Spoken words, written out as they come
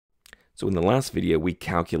So in the last video, we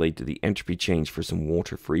calculated the entropy change for some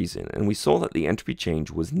water freezing, and we saw that the entropy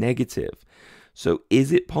change was negative. So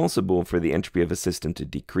is it possible for the entropy of a system to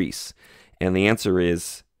decrease? And the answer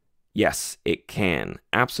is yes, it can.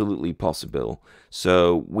 Absolutely possible.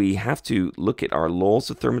 So we have to look at our laws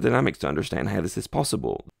of thermodynamics to understand how this is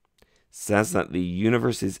possible. It says that the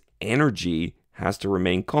universe's energy has to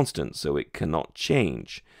remain constant, so it cannot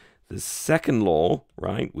change. The second law,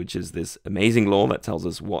 right, which is this amazing law that tells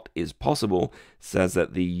us what is possible, says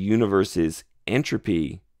that the universe's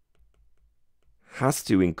entropy has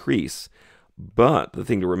to increase. But the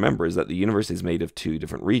thing to remember is that the universe is made of two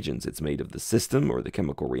different regions. It's made of the system, or the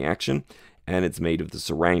chemical reaction, and it's made of the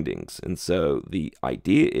surroundings. And so the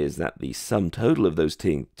idea is that the sum total of those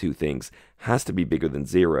two things has to be bigger than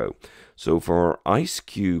zero. So for our ice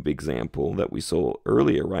cube example that we saw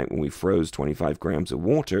earlier, right, when we froze 25 grams of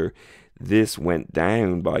water, this went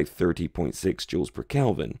down by 30.6 joules per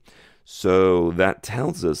Kelvin. So that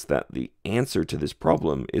tells us that the answer to this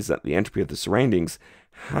problem is that the entropy of the surroundings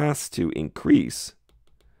has to increase.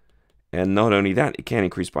 And not only that, it can't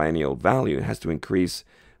increase by any old value. It has to increase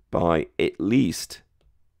by at least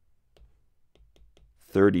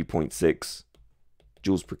 30.6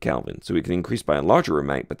 joules per Kelvin. So it can increase by a larger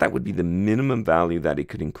amount, but that would be the minimum value that it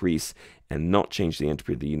could increase and not change the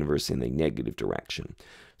entropy of the universe in a negative direction.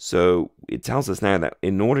 So it tells us now that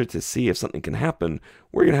in order to see if something can happen,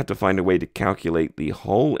 we're going to have to find a way to calculate the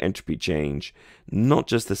whole entropy change, not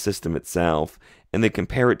just the system itself, and then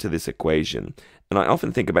compare it to this equation. And I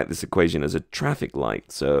often think about this equation as a traffic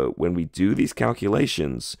light. So when we do these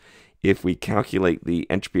calculations, if we calculate the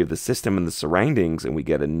entropy of the system and the surroundings and we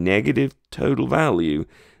get a negative total value,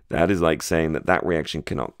 that is like saying that that reaction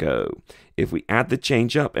cannot go. If we add the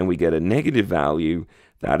change up and we get a negative value,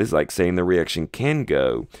 that is like saying the reaction can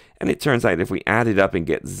go. And it turns out if we add it up and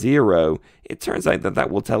get zero, it turns out that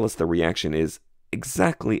that will tell us the reaction is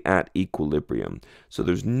exactly at equilibrium. So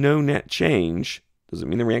there's no net change. Doesn't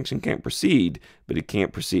mean the reaction can't proceed, but it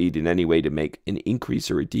can't proceed in any way to make an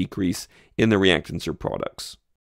increase or a decrease in the reactants or products.